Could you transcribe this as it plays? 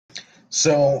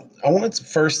So, I wanted to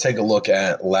first take a look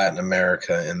at Latin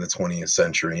America in the 20th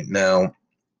century. Now,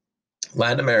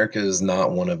 Latin America is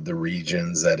not one of the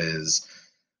regions that is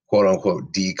quote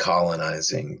unquote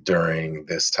decolonizing during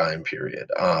this time period.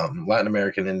 Latin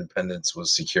American independence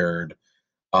was secured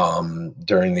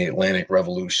during the Atlantic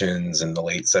revolutions in the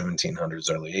late 1700s,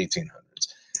 early 1800s.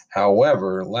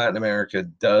 However, Latin America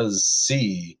does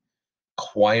see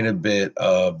quite a bit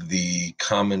of the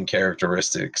common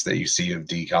characteristics that you see of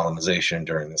decolonization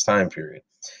during this time period.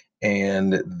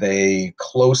 And they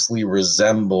closely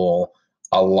resemble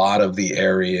a lot of the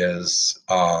areas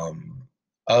of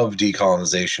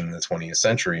decolonization in the 20th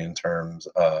century in terms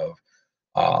of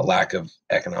lack of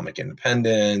economic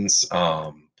independence,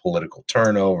 political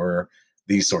turnover,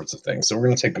 these sorts of things. So, we're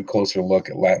going to take a closer look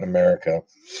at Latin America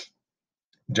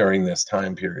during this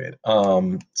time period.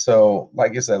 So,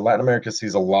 like I said, Latin America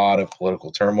sees a lot of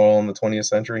political turmoil in the 20th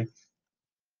century.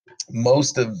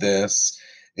 Most of this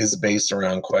is based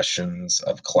around questions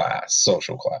of class,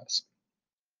 social class.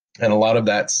 And a lot of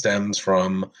that stems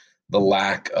from the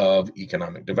lack of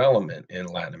economic development in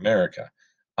Latin America.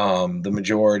 The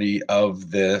majority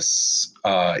of this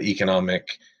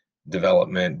economic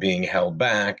development being held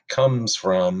back comes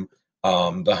from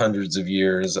the hundreds of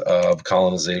years of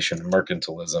colonization and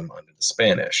mercantilism under the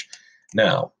Spanish.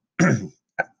 Now,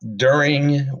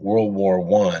 during World War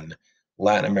One,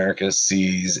 Latin America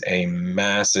sees a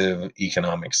massive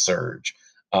economic surge.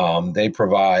 They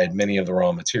provide many of the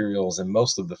raw materials and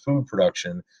most of the food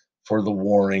production for the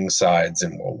warring sides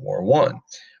in World War One.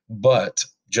 But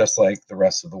just like the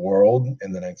rest of the world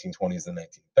in the 1920s and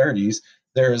 1930s,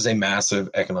 there is a massive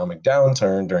economic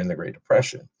downturn during the Great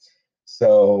Depression.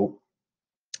 So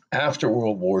after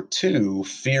World War II,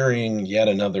 fearing yet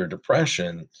another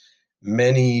depression,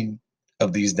 many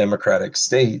of these democratic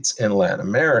states in Latin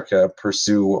America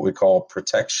pursue what we call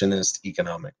protectionist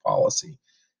economic policy,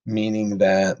 meaning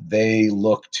that they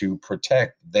look to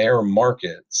protect their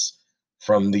markets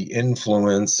from the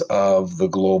influence of the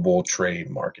global trade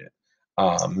market,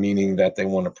 meaning that they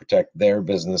want to protect their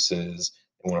businesses,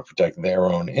 they want to protect their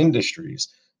own industries.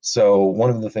 So, one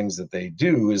of the things that they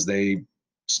do is they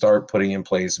start putting in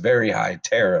place very high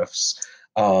tariffs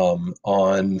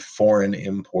on foreign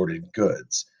imported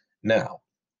goods. Now,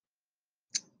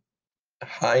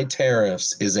 high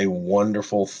tariffs is a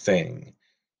wonderful thing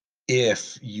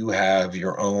if you have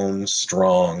your own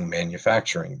strong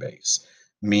manufacturing base,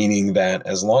 meaning that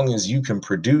as long as you can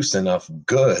produce enough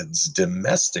goods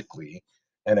domestically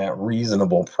and at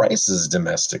reasonable prices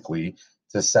domestically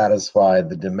to satisfy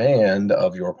the demand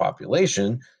of your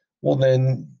population, well,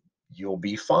 then you'll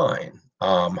be fine.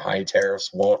 High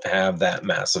tariffs won't have that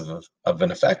massive of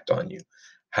an effect on you.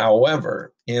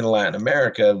 However, in Latin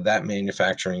America, that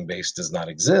manufacturing base does not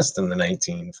exist in the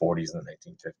 1940s and the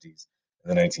 1950s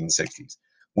and the 1960s,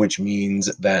 which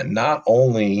means that not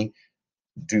only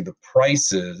do the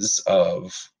prices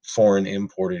of foreign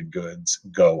imported goods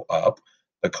go up,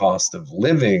 the cost of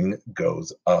living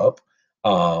goes up,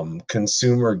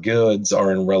 consumer goods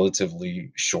are in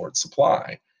relatively short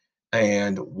supply.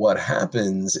 And what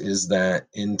happens is that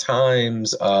in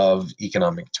times of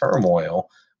economic turmoil,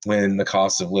 when the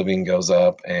cost of living goes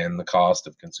up and the cost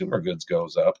of consumer goods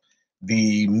goes up,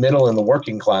 the middle and the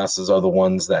working classes are the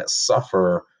ones that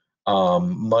suffer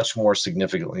much more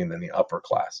significantly than the upper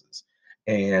classes.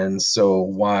 And so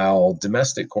while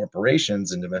domestic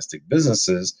corporations and domestic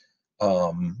businesses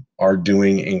are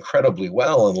doing incredibly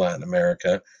well in Latin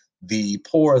America, the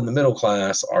poor and the middle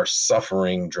class are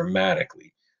suffering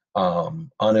dramatically.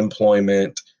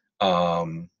 Unemployment,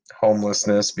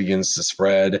 homelessness begins to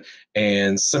spread.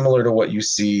 And similar to what you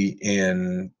see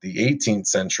in the 18th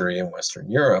century in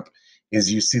Western Europe, is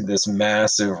you see this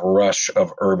massive rush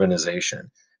of urbanization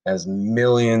as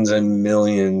millions and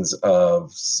millions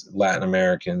of Latin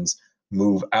Americans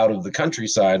move out of the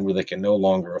countryside where they can no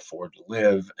longer afford to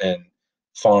live and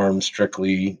farm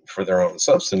strictly for their own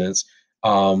subsistence.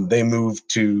 They move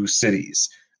to cities.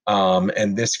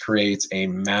 And this creates a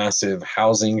massive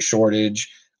housing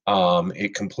shortage.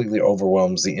 It completely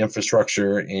overwhelms the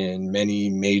infrastructure in many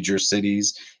major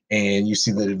cities. And you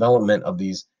see the development of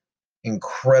these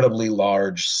incredibly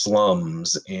large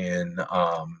slums in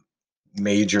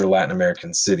major Latin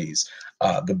American cities.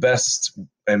 The best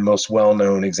and most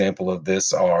well-known example of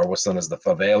this are what's known as the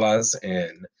favelas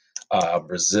in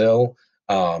Brazil.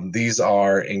 These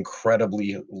are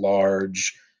incredibly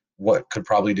large, what could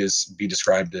probably just be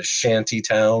described as shanty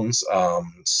towns,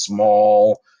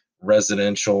 small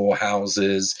residential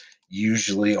houses,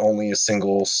 usually only a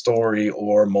single story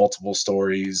or multiple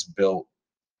stories, built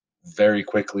very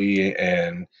quickly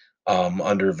and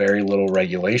under very little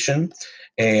regulation.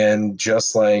 And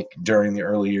just like during the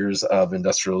early years of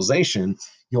industrialization,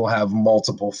 you'll have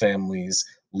multiple families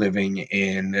living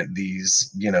in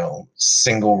these,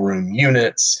 single room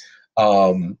units,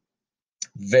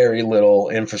 very little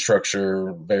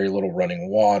infrastructure, very little running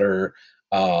water,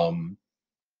 um,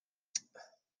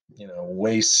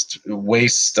 waste,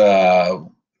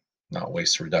 not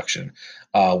waste reduction.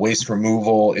 Waste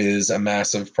removal is a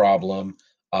massive problem.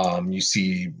 You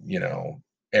see,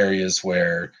 areas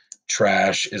where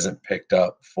trash isn't picked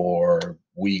up for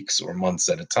weeks or months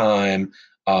at a time.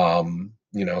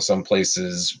 Some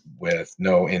places with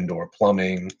no indoor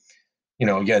plumbing.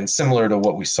 Again, similar to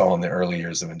what we saw in the early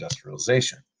years of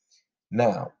industrialization.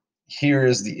 Now, here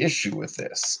is the issue with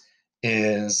this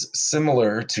is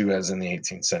similar to as in the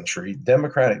 18th century,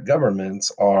 democratic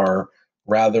governments are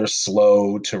rather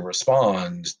slow to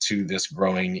respond to this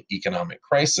growing economic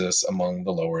crisis among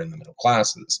the lower and the middle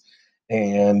classes.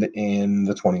 And in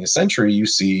the 20th century, you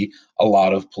see a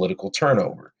lot of political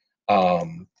turnover.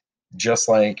 Just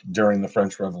like during the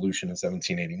French Revolution in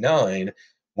 1789,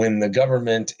 when the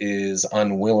government is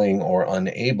unwilling or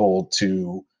unable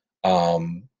to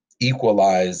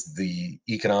equalize the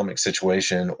economic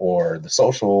situation or the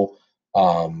social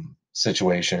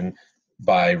situation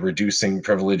by reducing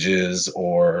privileges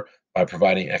or by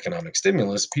providing economic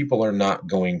stimulus, people are not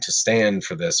going to stand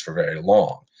for this for very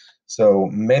long. So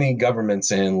many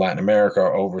governments in Latin America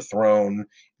are overthrown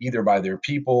either by their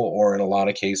people or in a lot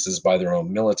of cases by their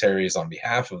own militaries on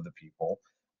behalf of the people.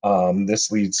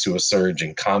 This leads to a surge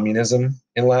in communism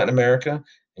in Latin America,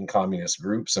 in communist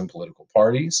groups and political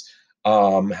parties.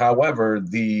 However,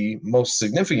 the most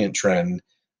significant trend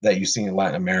that you see in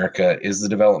Latin America is the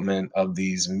development of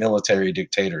these military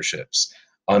dictatorships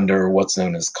under what's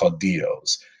known as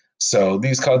caudillos. So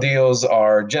these caudillos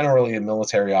are generally a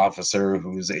military officer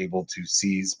who's able to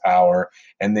seize power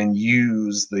and then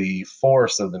use the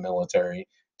force of the military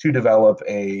to develop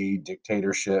a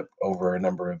dictatorship over a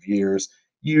number of years.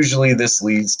 Usually, this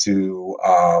leads to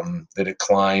the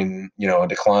decline, a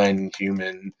decline in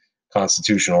human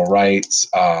constitutional rights.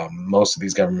 Most of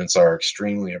these governments are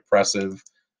extremely oppressive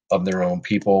of their own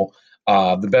people.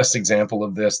 The best example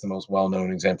of this, the most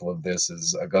well-known example of this,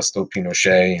 is Augusto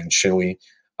Pinochet in Chile.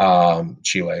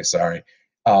 Sorry,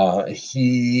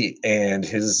 he and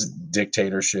his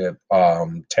dictatorship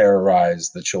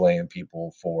terrorized the Chilean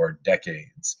people for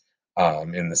decades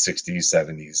in the 60s,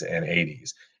 70s, and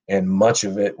 80s, and much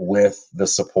of it with the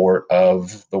support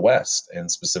of the West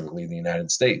and specifically the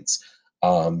United States.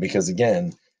 Because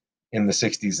again, in the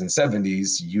 60s and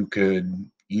 70s, you could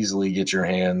easily get your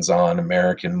hands on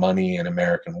American money and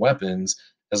American weapons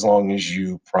as long as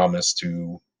you promise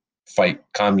to fight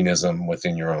communism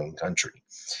within your own country.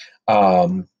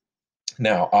 Um,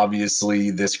 Now,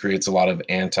 obviously, this creates a lot of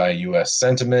anti US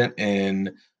sentiment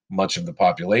in much of the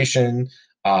population.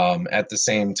 At the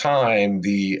same time,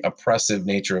 the oppressive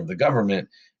nature of the government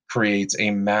creates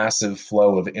a massive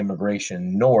flow of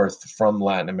immigration north from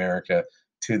Latin America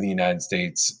to the United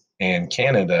States and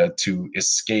Canada to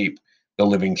escape the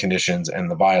living conditions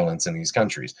and the violence in these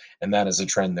countries. And that is a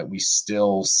trend that we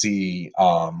still see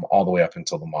all the way up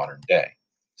until the modern day.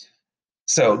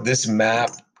 So, this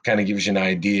map kind of gives you an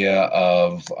idea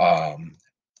of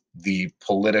the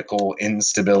political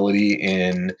instability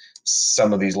in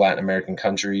some of these Latin American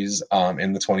countries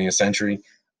in the 20th century.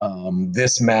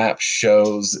 This map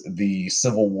shows the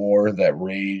civil war that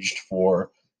raged for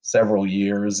several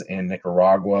years in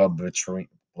Nicaragua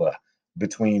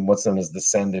between what's known as the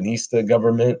Sandinista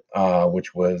government,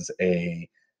 which was a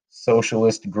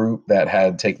socialist group that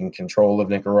had taken control of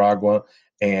Nicaragua,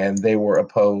 and they were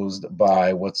opposed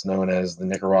by what's known as the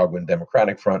Nicaraguan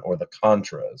Democratic Front, or the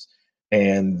Contras.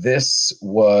 And this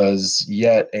was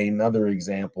yet another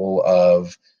example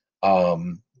of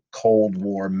Cold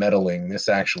War meddling. This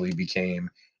actually became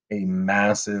a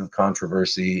massive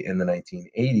controversy in the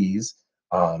 1980s.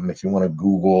 If you want to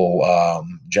Google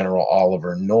General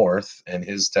Oliver North and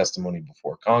his testimony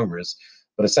before Congress.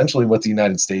 But essentially, what the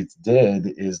United States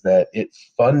did is that it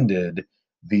funded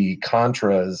the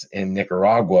Contras in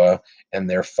Nicaragua and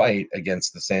their fight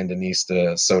against the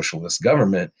Sandinista socialist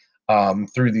government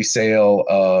through the sale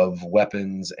of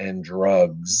weapons and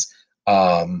drugs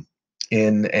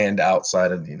in and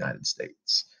outside of the United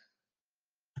States.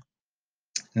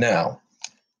 Now,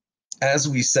 as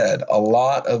we said, a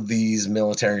lot of these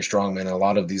military strongmen, a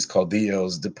lot of these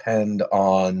caudillos depend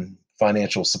on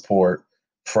financial support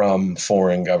from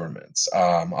foreign governments.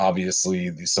 Obviously,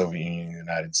 the Soviet Union and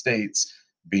the United States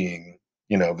being,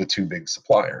 the two big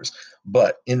suppliers.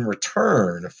 But in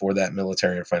return for that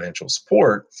military and financial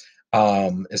support,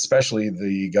 especially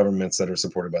the governments that are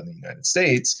supported by the United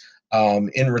States,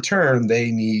 In return,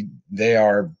 they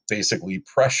are basically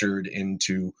pressured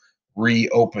into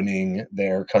reopening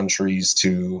their countries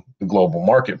to the global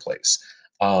marketplace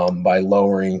by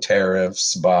lowering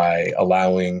tariffs, by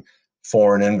allowing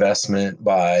foreign investment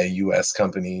by U.S.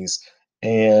 companies,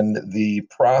 and the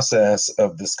process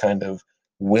of this kind of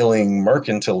willing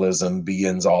mercantilism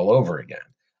begins all over again.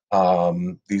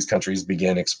 These countries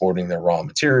begin exporting their raw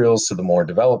materials to the more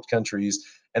developed countries,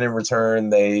 and in return,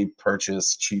 they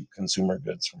purchase cheap consumer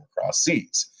goods from across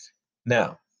seas.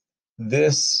 Now,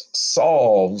 this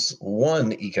solves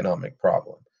one economic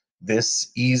problem.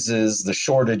 This eases the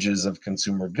shortages of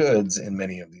consumer goods in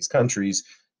many of these countries.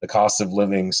 The cost of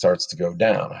living starts to go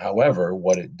down. However,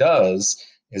 what it does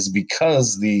is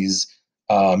because these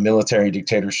military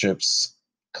dictatorships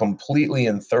completely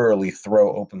and thoroughly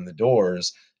throw open the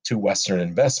doors to Western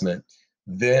investment,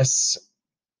 this,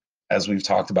 as we've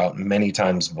talked about many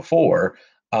times before,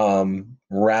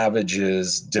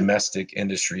 ravages domestic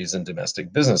industries and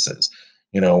domestic businesses.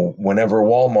 Whenever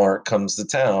Walmart comes to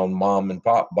town, mom and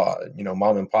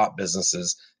pop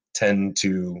businesses tend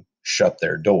to shut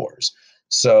their doors.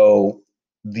 So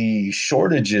the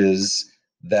shortages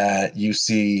that you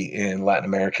see in Latin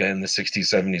America in the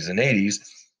 60s, 70s, and 80s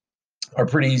are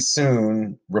pretty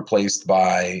soon replaced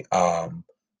by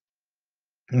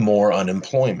more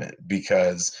unemployment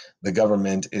because the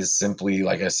government is simply,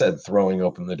 like I said, throwing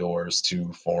open the doors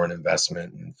to foreign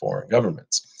investment and foreign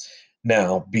governments.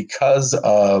 Now, because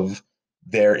of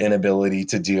their inability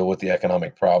to deal with the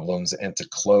economic problems and to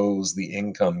close the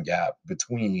income gap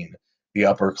between the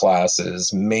upper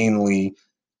classes, mainly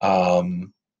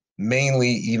even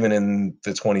in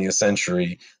the 20th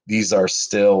century, these are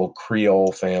still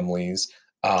Creole families.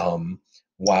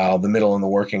 While the middle and the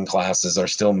working classes are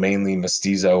still mainly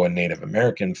Mestizo and Native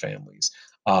American families.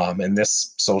 And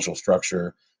this social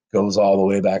structure goes all the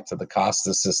way back to the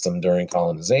Costa system during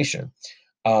colonization.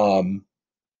 On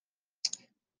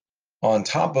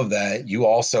top of that, you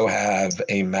also have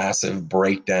a massive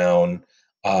breakdown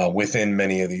within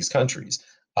many of these countries.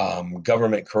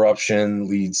 Government corruption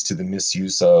leads to the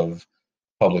misuse of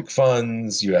public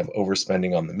funds, you have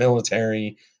overspending on the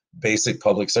military, basic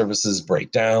public services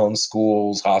break down,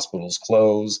 schools, hospitals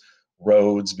close,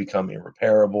 roads become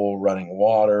irreparable, running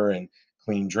water and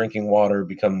clean drinking water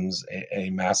becomes a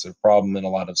massive problem in a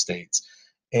lot of states.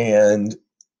 And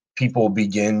people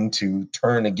begin to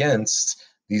turn against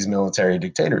these military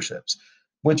dictatorships,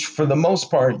 which for the most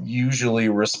part usually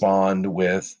respond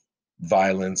with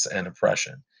violence and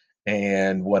oppression.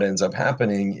 And what ends up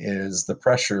happening is the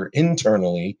pressure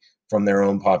internally from their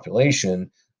own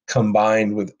population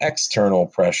combined with external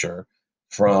pressure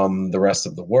from the rest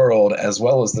of the world, as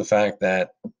well as the fact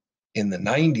that in the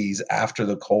 90s, after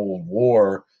the Cold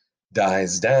War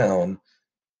dies down,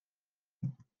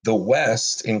 the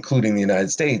West, including the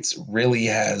United States, really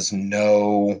has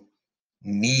no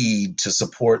need to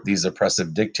support these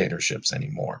oppressive dictatorships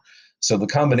anymore. So the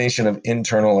combination of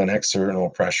internal and external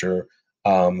pressure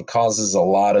causes a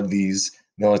lot of these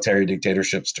military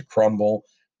dictatorships to crumble.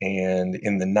 And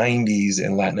in the 90s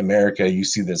in Latin America, you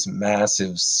see this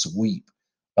massive sweep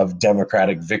of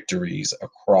democratic victories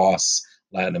across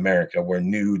Latin America, where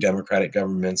new democratic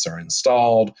governments are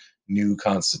installed, new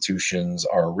constitutions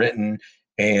are written,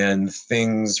 and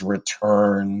things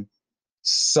return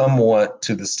somewhat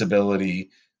to the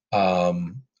stability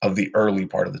of the early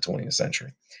part of the 20th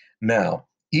century. Now,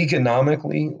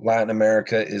 economically, Latin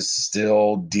America is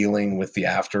still dealing with the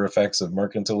after effects of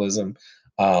mercantilism,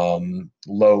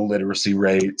 low literacy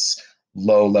rates,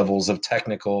 low levels of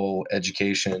technical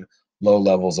education, low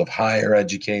levels of higher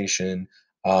education,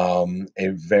 a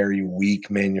very weak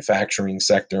manufacturing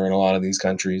sector in a lot of these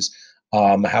countries.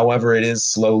 However, it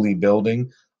is slowly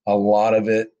building. A lot of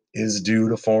it is due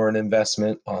to foreign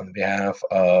investment on behalf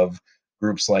of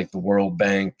groups like the World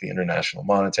Bank, the International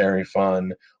Monetary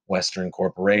Fund, Western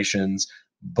corporations,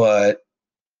 but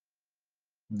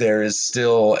there is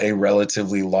still a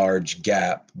relatively large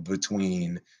gap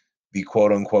between the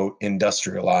quote unquote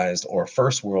industrialized or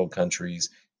first world countries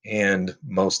and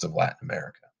most of Latin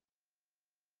America.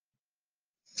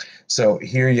 So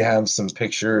here you have some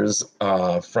pictures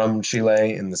from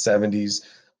Chile in the 70s,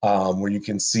 where you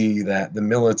can see that the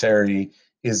military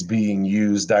is being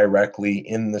used directly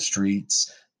in the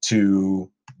streets to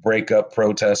break up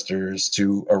protesters,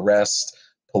 to arrest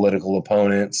political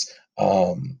opponents.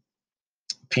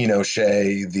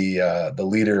 Pinochet, the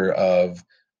leader of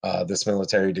this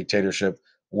military dictatorship,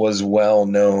 was well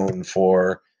known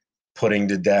for putting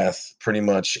to death pretty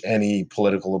much any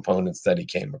political opponents that he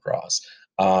came across,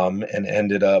 and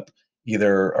ended up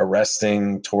either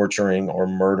arresting, torturing, or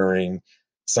murdering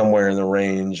somewhere in the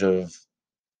range of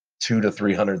 2 to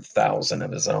 300,000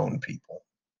 of his own people.